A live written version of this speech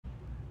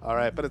All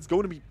right, but it's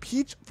going to be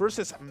Peach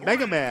versus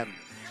Megaman.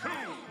 2,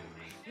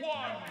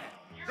 1,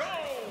 go!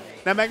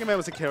 Now, Megaman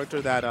was a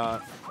character that,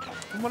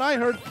 from what I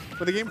heard,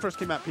 when the game first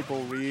came out,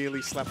 people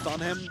really slept on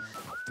him.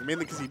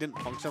 Mainly because he didn't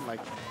function like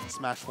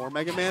Smash 4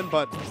 Mega Man,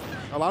 but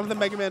a lot of the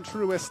Mega Man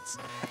truists,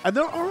 and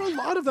there are a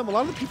lot of them, a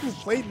lot of the people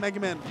who played Mega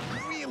Man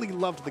really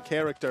loved the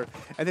character,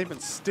 and they've been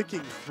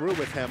sticking through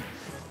with him,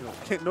 you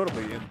know,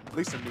 notably, at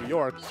least in New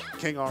York,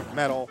 King Arc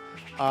Metal,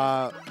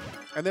 and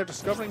they're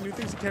discovering new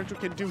things the character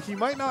can do. He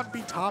might not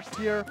be top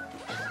tier,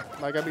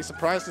 like I'd be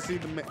surprised to see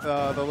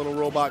the little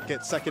robot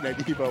get second at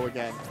Evo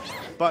again,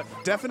 but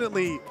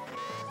definitely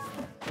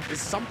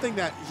is something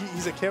that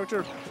he's a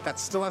character that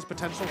still has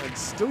potential and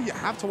still you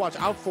have to watch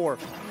out for.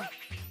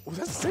 Was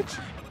that a snitch?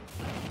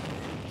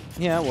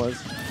 Yeah, it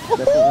was.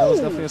 That was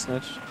definitely a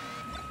snitch.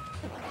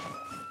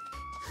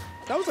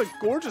 That was a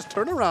gorgeous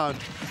turnaround.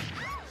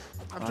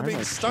 After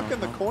being stuck in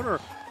the corner,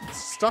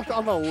 stuck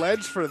on the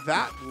ledge for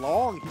that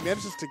long, he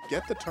manages to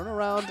get the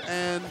turnaround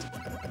and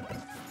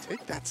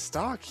take that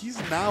stock. He's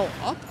now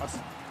up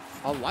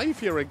a life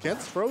here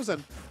against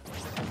Frozen.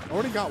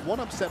 Already got one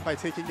upset by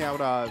taking out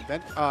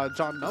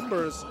John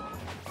Numbers.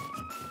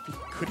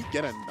 Could he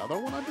get another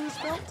one under his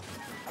belt?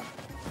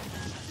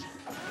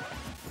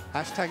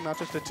 Hashtag not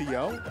just a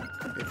TO.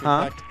 If in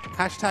fact,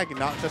 hashtag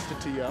not just a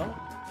TO.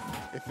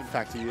 If in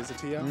fact he is a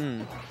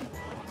TO.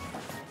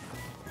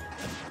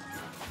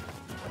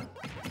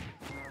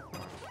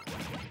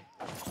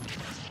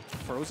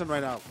 Frozen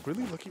right now,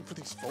 really looking for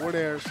these forward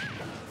airs.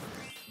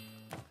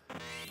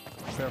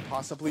 There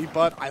possibly,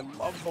 but I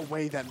love the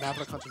way that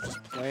MaverickHunter is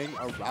just playing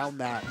around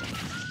that.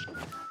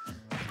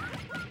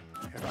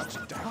 Air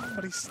down,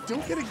 but he's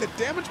still getting the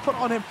damage put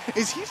on him.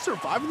 Is he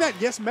surviving that?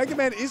 Yes, Mega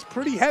Man is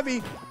pretty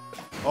heavy.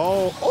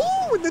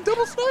 Oh, and the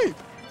double snipe.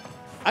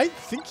 I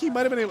think he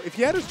might have been able, if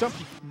he had his jump,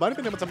 he might have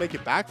been able to make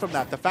it back from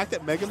that. The fact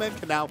that Mega Man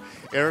can now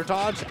air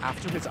dodge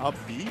after his up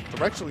B,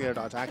 directionally air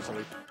dodge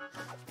actually,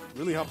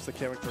 really helps the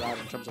character out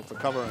in terms of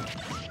recovering.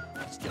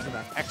 Just gives him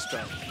that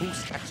extra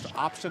boost, extra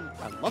option.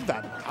 I love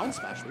that down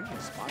smash. We can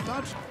spot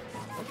dodge.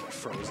 Okay,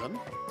 Frozen.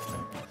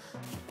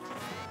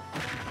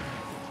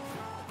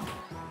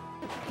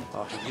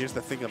 Oh, and here's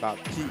the thing about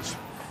Peach.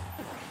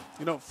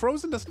 You know,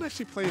 Frozen doesn't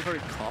actually play a very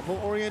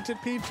combo-oriented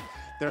Peach.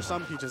 There are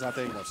some Peaches out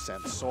there, you know,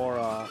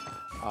 Sansora,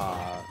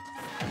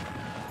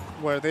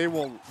 where they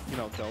will, you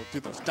know, they'll do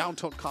those down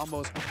tilt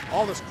combos,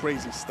 all this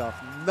crazy stuff,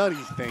 nutty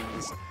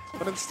things.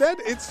 But instead,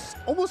 it's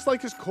almost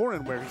like his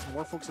Corrin, where he's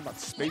more focused about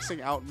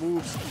spacing out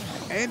moves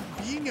and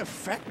being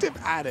effective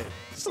at it.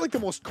 This is like the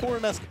most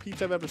Corrin-esque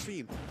Peach I've ever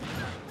seen.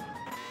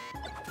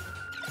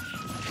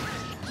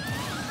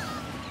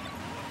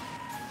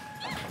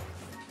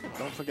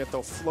 Don't forget,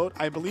 though, float.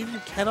 I believe you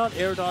cannot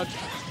air dodge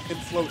and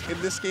float in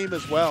this game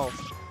as well.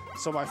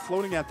 So by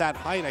floating at that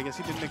height, I guess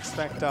he didn't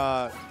expect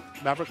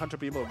MaverickHunter to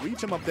be able to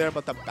reach him up there,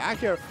 but the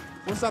back air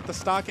was at the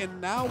stock, and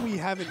now we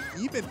have an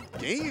even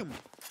game.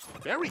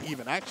 Very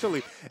even,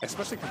 actually,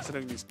 especially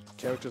considering these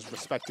characters'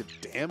 respective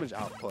damage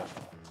output.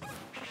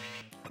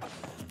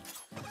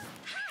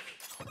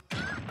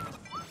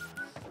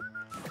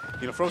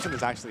 You know, Frozen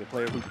is actually a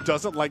player who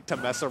doesn't like to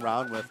mess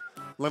around with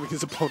letting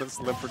his opponents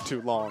live for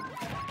too long.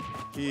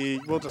 He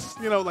will just,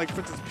 you know, like,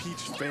 for instance,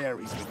 Peach Bear,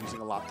 he's been using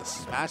a lot. The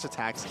smash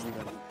attacks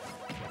even.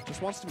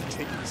 Just wants to be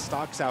taking the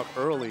stocks out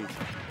early.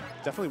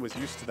 Definitely was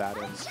used to that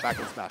back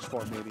in Smash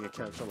 4, maybe a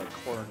character like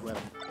Corrin who had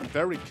a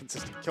very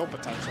consistent kill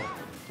potential.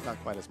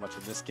 Not quite as much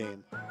in this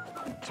game.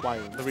 That's why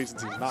the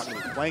reasons he's not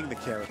really playing the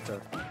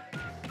character.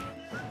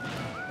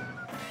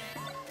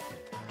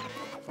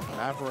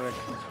 Maverick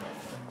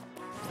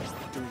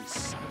doing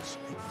such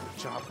a good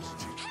job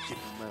to get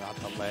him out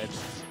the ledge.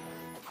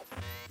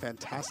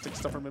 Fantastic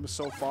stuff from him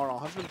so far.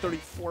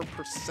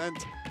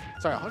 134%.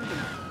 Sorry,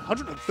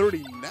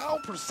 130 now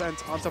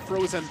 % onto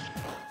Frozen.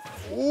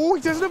 Oh,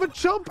 he doesn't have a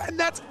jump, and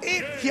that's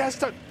it. He has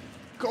to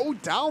go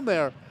down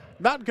there.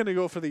 Not going to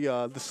go for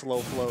the slow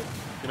float.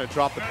 Going to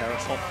drop the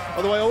parasol.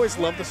 Although I always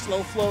love the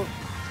slow float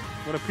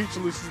when a Peach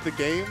loses the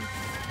game,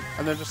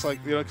 and they're just like,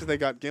 you know, because they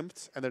got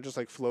gimped, and they're just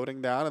like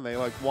floating down, and they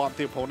like want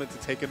the opponent to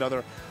take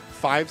another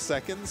 5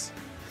 seconds.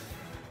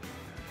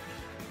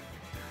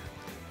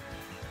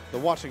 The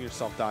watching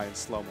yourself die in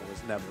slow-mo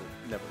was never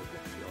a good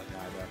feeling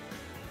either.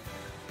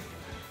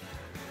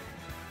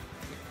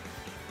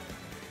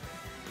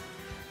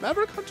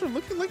 MaverickHunter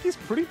looking like he's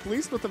pretty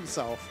pleased with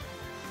himself.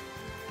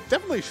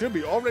 Definitely should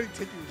be already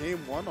taking game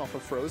 1 off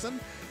of Frozen,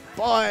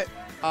 but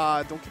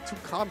don't get too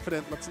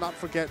confident. Let's not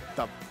forget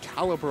the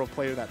caliber of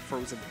player that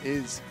Frozen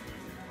is.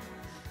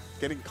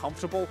 Getting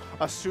comfortable,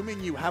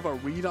 assuming you have a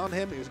read on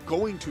him, is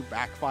going to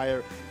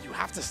backfire. You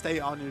have to stay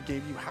on your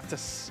game. You have to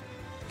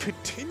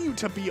continue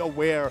to be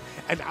aware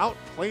and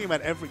outplay him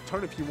at every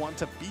turn if you want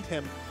to beat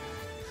him.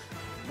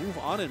 Move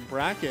on in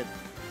bracket.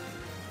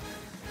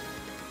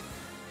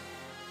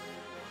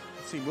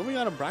 Let's see, moving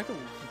on in bracket would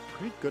be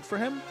pretty good for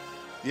him.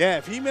 Yeah,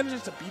 if he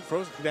manages to beat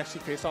Frozen, he'd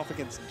actually face off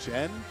against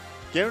Jen,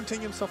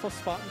 guaranteeing himself a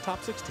spot in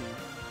top 16.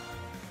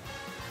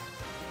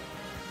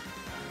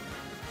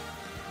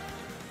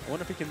 I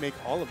wonder if he can make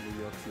all of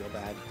New York feel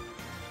bad.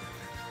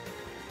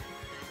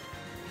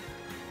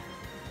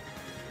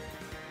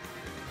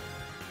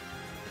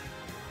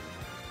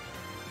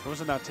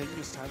 Frozen now taking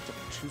his time to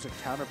choose a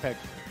counter pick.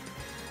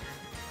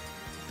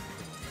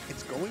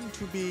 It's going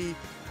to be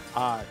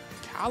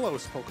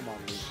Kalos Pokemon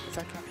League. Is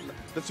that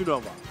that's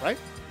Unova, right?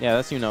 Yeah,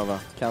 that's Unova.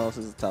 Kalos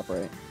is the top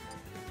right.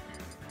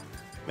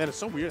 Man, it's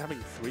so weird having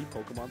 3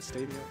 Pokemon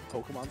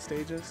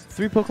stages.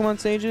 3 Pokemon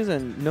stages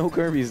and no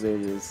Kirby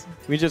stages.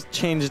 We just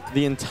changed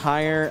the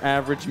entire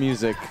average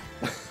music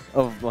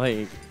of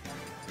like.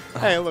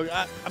 Hey, look,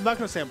 I'm not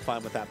gonna say I'm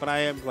fine with that, but I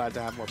am glad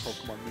to have more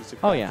Pokemon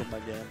music back in my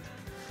game.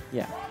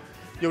 Yeah.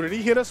 Yo, did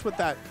he hit us with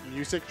that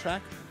music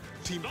track?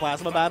 Team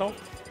Plasma Battle?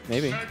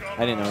 Maybe.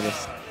 I didn't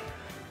notice.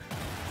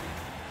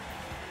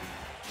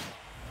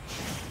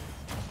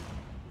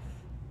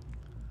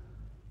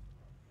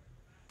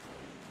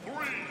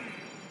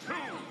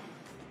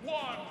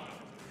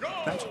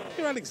 I'm trying to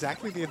figure out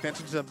exactly the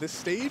advantages of this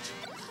stage.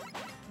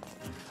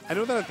 I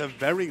know that at the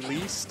very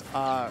least,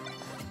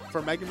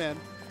 for Megaman,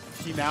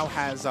 he now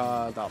has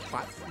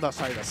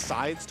the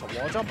sides to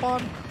wall jump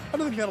on. I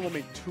don't think that will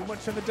make too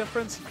much of a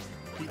difference.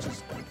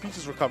 Peach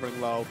is recovering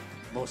low.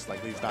 Most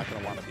likely he's not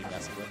going to want to be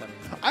messing with him.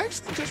 I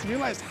actually just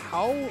realized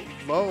how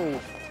low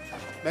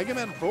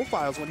Megaman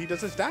profiles when he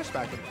does his dash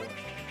back and forth.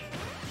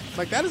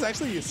 Like, that is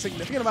actually a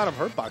significant amount of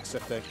hurt box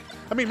shifting.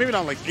 I mean, maybe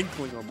not like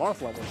Inkling or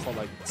Marth levels, but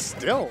like,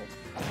 still.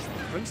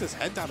 Brings his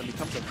head down and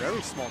becomes a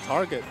very small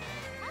target.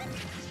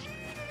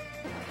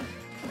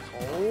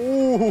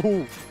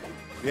 Oh!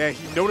 Yeah,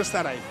 he noticed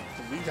that. I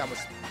believe that was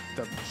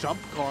the jump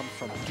gone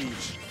from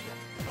Peach.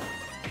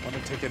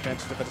 Wanted to take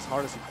advantage of it as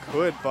hard as he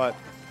could, but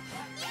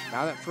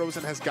now that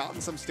Frozen has gotten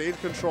some stage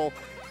control,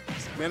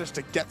 he's managed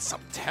to get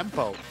some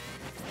tempo.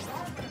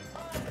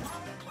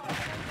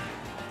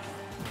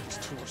 These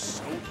two are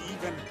so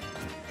even,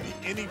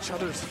 in each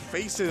other's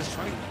faces,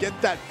 trying to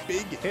get that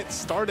big hit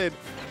started.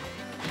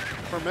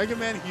 For Mega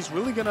Man, he's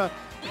really gonna...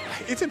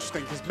 It's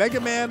interesting, because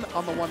Mega Man,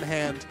 on the one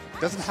hand,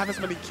 doesn't have as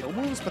many kill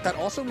moves, but that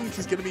also means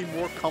he's gonna be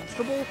more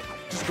comfortable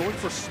just going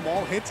for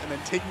small hits and then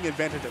taking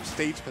advantage of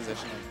stage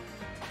positioning.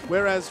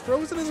 Whereas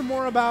Frozen is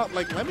more about,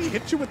 like, let me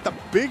hit you with the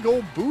big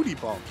old booty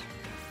bump.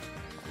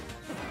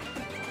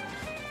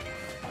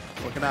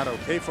 Looking out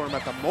okay for him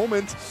at the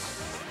moment.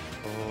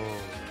 Oh,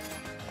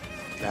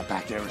 that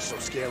back air is so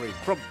scary.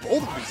 From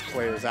both of these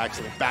players,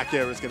 actually, back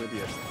air is going to be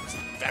a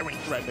very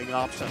threatening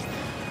option.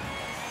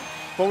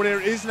 Forward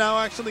air is now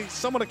actually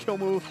somewhat a kill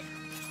move.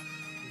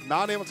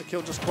 Not able to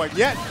kill just quite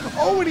yet.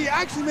 Oh, and he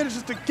actually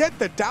manages to get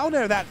the down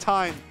air that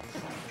time.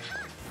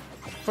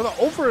 For the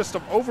overest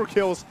of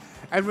overkills.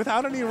 And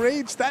without any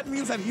rage, that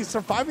means that he's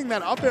surviving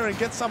that up air and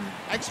gets some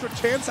extra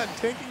chance at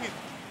taking it.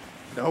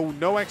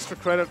 No extra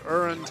credit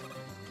earned.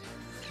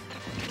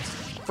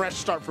 Fresh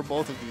start for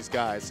both of these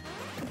guys.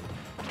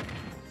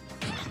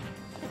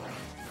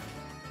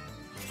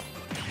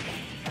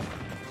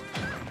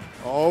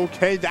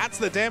 Okay, that's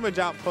the damage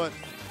output.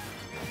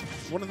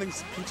 One of the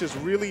things Peach is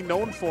really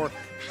known for,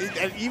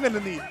 and even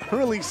in the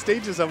early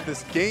stages of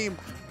this game,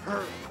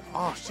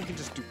 she can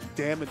just do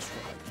damage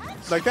for him.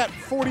 Like that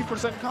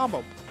 40%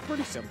 combo.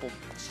 Pretty simple.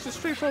 It's just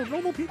straightforward,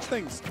 normal Peach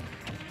things.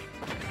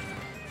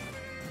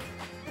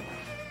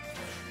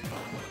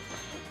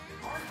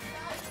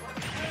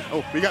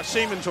 Oh, we got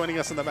Shaman joining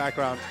us in the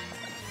background.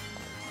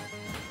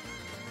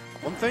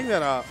 One thing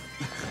that, oh,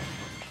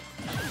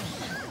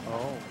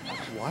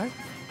 what?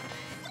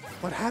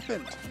 What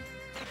happened?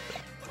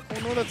 Oh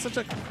no, that's such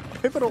a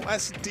pivotal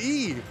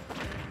SD.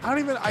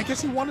 I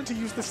guess he wanted to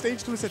use the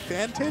stage to his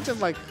advantage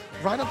and like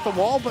ride up the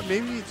wall, but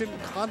maybe he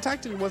didn't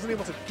contact and he wasn't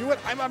able to do it.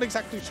 I'm not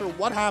exactly sure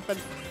what happened.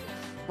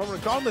 But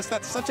regardless,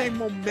 that's such a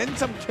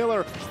momentum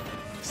killer,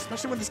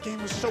 especially when this game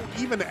was so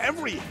even.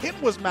 Every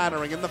hit was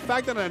mattering, and the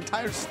fact that an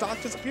entire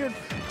stock disappeared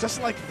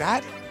just like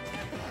that,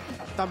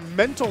 the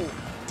mental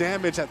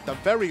damage at the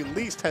very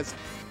least has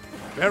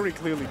very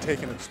clearly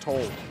taken its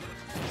toll.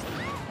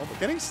 Oh, but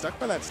getting stuck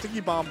by that sticky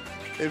bomb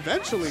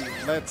eventually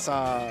lets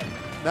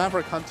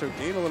MaverickHunter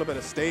gain a little bit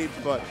of stage,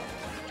 but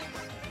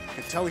you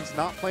can tell he's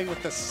not playing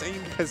with the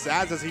same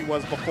pizzazz as he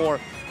was before.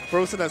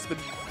 Frozen has been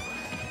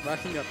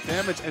racking up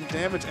damage and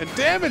damage and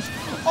damage.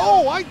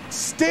 Oh, I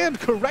stand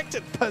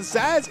corrected.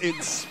 Pizzazz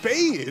in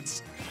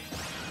spades.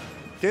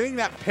 Getting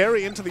that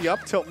parry into the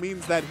up tilt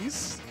means that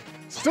he's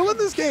still in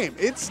this game.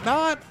 It's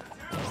not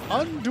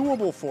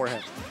undoable for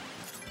him.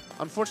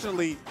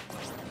 Unfortunately,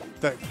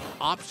 the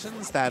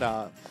options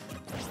that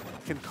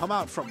can come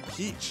out from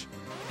Peach,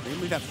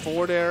 namely that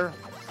forward air,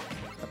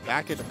 the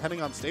back air,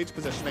 depending on stage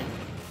positioning,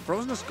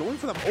 Frozen is going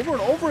for them over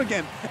and over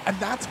again, and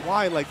that's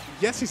why, like,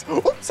 yes, he's,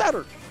 oh,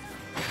 Saturn!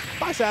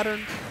 Bye,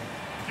 Saturn!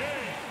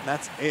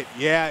 That's it.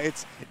 Yeah,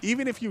 it's,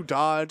 even if you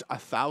dodge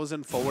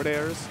 1,000 forward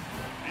airs,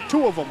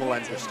 2 of them will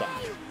end your stock.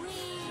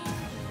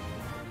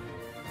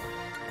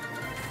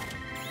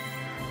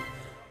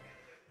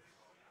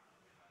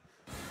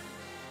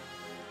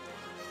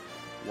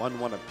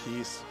 One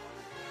apiece.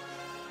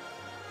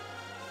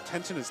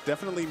 Tension is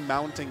definitely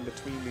mounting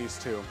between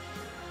these two.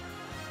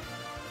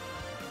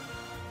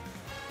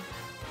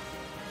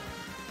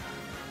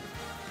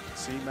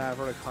 See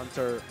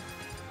MaverickHunter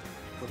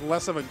with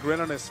less of a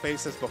grin on his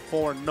face as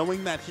before,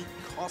 knowing that he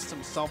cost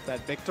himself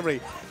that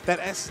victory. That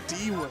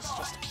SD was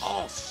just,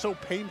 oh, so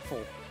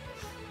painful.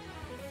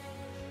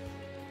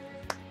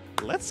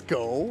 Let's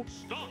go.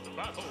 Start the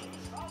battle.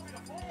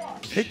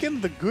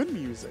 Picking the good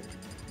music.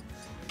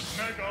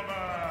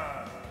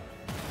 Megaman.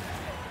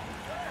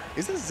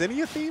 Is it a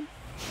Zinnia theme?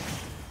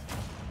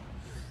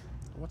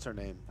 What's her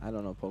name? I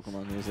don't know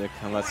Pokemon music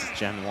unless it's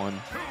Gen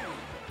 1.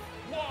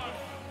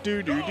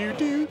 Do do do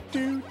do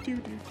do do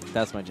do.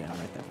 That's my jam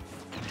right there.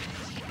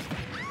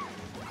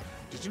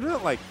 Did you know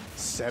that like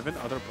 7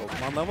 other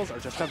Pokemon levels are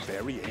just a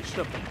variation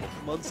of the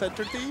Pokemon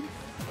Center theme?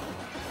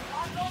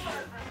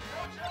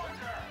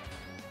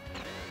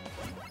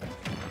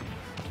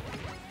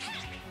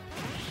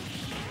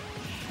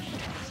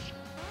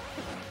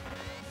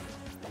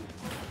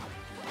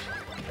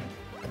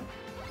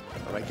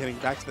 All right, getting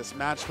back to this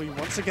match, we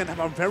once again have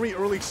a very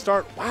early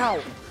start. Wow.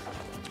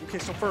 Okay,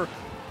 so for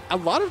a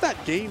lot of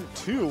that game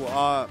too,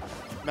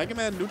 Mega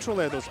Man neutral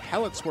there, those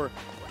pellets were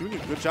doing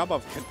a good job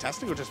of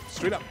contesting or just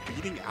straight up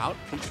beating out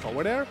Peach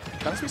forward air.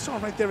 But as we saw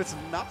right there, it's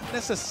not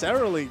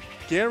necessarily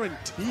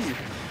guaranteed.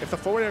 If the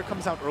forward air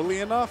comes out early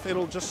enough,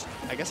 it'll just,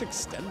 I guess,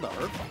 extend the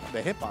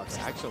hitbox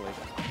actually.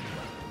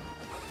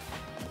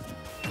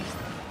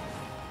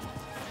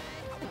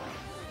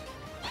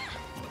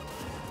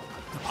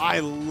 I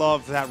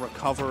love that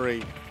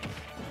recovery.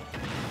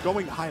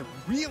 Going high,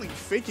 really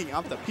faking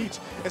out the Peach,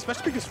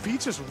 especially because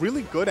Peach is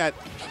really good at,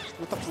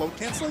 with the float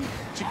canceling,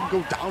 she can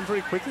go down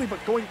very quickly,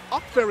 but going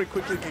up very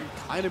quickly can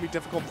kind of be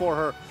difficult for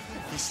her.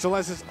 He still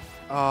has his,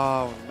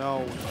 oh no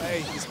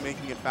way, he's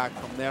making it back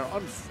from there.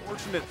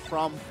 Unfortunate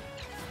from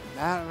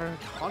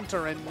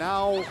MaverickHunter, and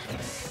now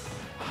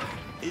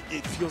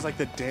it feels like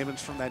the damage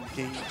from that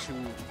game to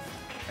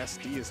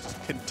SD is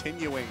just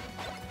continuing.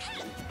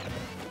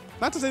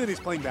 Not to say that he's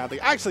playing badly.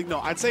 Actually,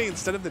 no, I'd say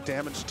instead of the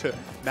damage to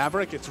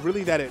Maverick, it's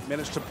really that it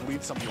managed to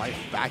bleed some life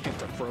back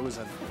into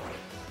Frozen.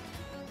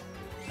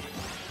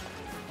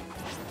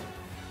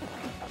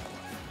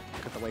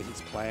 Look at the way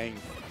he's playing.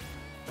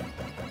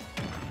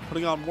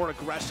 Putting on more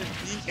aggression,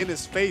 being in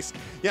his face.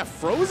 Yeah,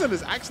 Frozen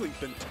has actually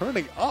been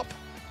turning up.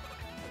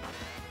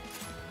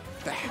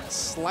 The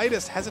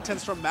slightest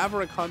hesitance from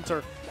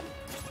MaverickHunter.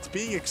 It's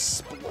being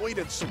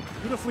exploited so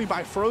beautifully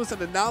by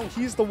Frozen, and now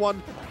he's the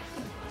one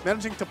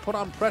managing to put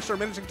on pressure,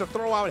 managing to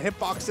throw out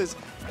hitboxes.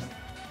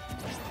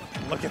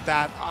 Look at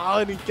that. Oh,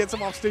 and he gets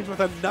him off stage with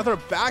another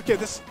back air.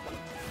 This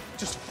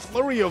just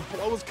flurry of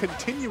blows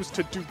continues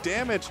to do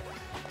damage.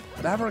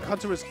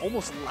 MaverickHunter is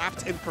almost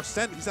lapped in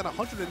percent. He's at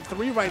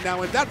 103 right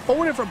now, and that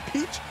forward air from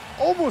Peach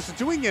almost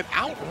doing it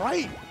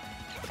outright.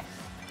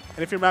 And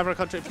if you're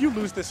MaverickHunter, if you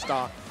lose this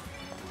stock,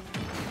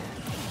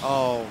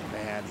 oh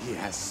man, he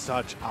has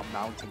such a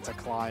mountain to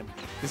climb.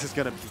 This is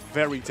going to be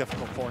very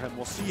difficult for him.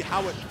 We'll see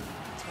how it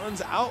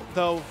turns out,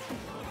 though.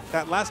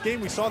 That last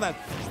game, we saw that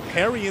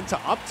parry into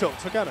up tilt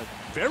took out a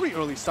very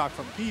early stock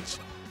from Peach.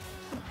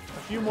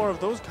 A few more of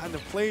those kind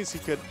of plays, he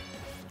could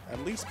at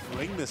least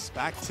bring this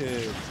back to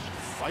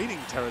fighting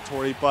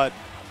territory, but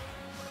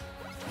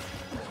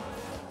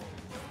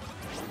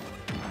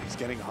he's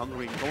getting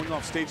hungry, going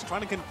off stage,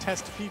 trying to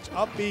contest Peach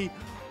up B.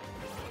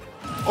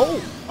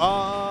 Oh,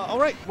 all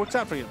right, works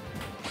out for you.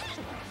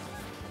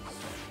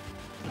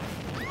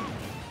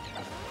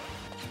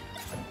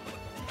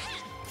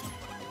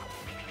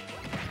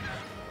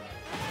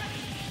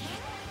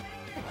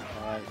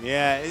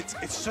 Yeah,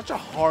 it's such a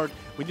hard,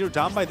 when you're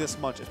down by this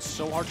much, it's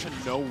so hard to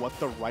know what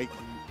the right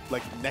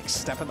next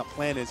step in the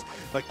plan is.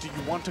 Like, do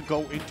you want to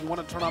go in, do you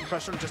want to turn on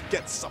pressure and just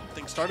get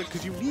something started?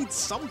 Because you need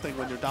something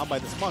when you're down by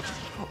this much.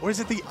 Or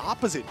is it the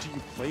opposite? Do you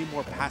play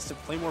more passive,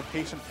 play more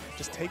patient,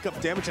 just take up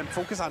damage and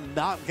focus on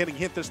not getting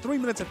hit? There's 3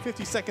 minutes and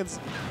 50 seconds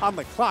on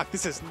the clock.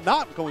 This is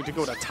not going to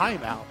go to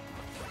timeout.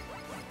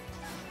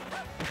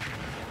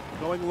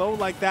 Going low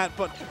like that,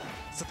 but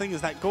the thing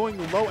is that going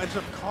low ended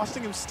up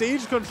costing him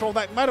stage control.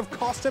 That might have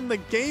cost him the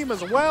game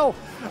as well.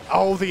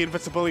 Oh, the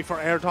invincibility for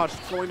air dodge is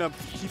going to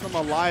keep him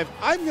alive.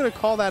 I'm going to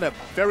call that a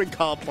very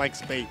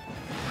complex bait.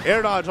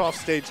 Air dodge off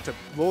stage to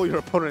lull your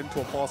opponent into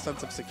a false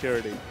sense of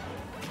security.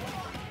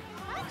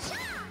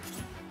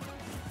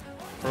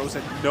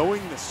 Frozen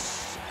knowing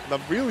the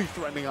really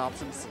threatening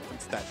options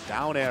against that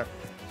down air.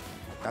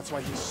 That's why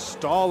he's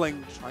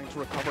stalling, trying to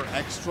recover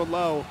extra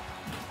low.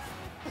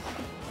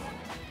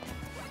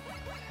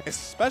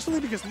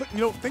 Especially because, you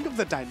know, think of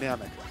the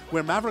dynamic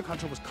where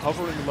MaverickHunter was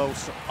covering low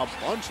a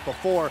bunch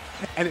before,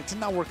 and it did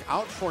not work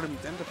out for him.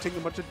 He ended up taking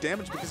a bunch of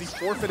damage because he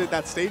forfeited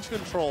that stage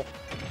control.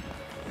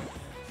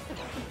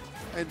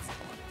 And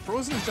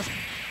Frozen is just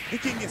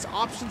picking his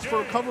options for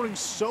recovering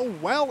so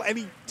well, and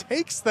he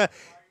takes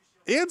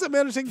ends up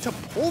managing to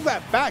pull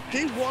that back.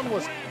 Game one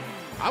was,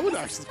 I would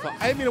actually call,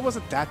 I mean, it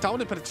wasn't that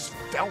dominant, but it just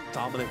felt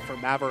dominant for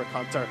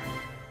MaverickHunter.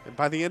 And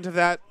by the end of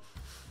that,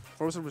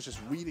 Frozen was just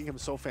reading him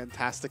so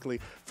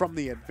fantastically from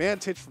the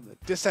advantage, from the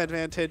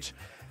disadvantage.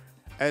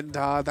 And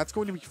that's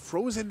going to be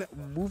Frozen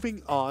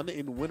moving on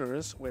in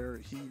winners, where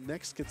he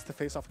next gets to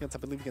face off against, I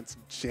believe, against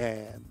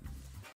Jan.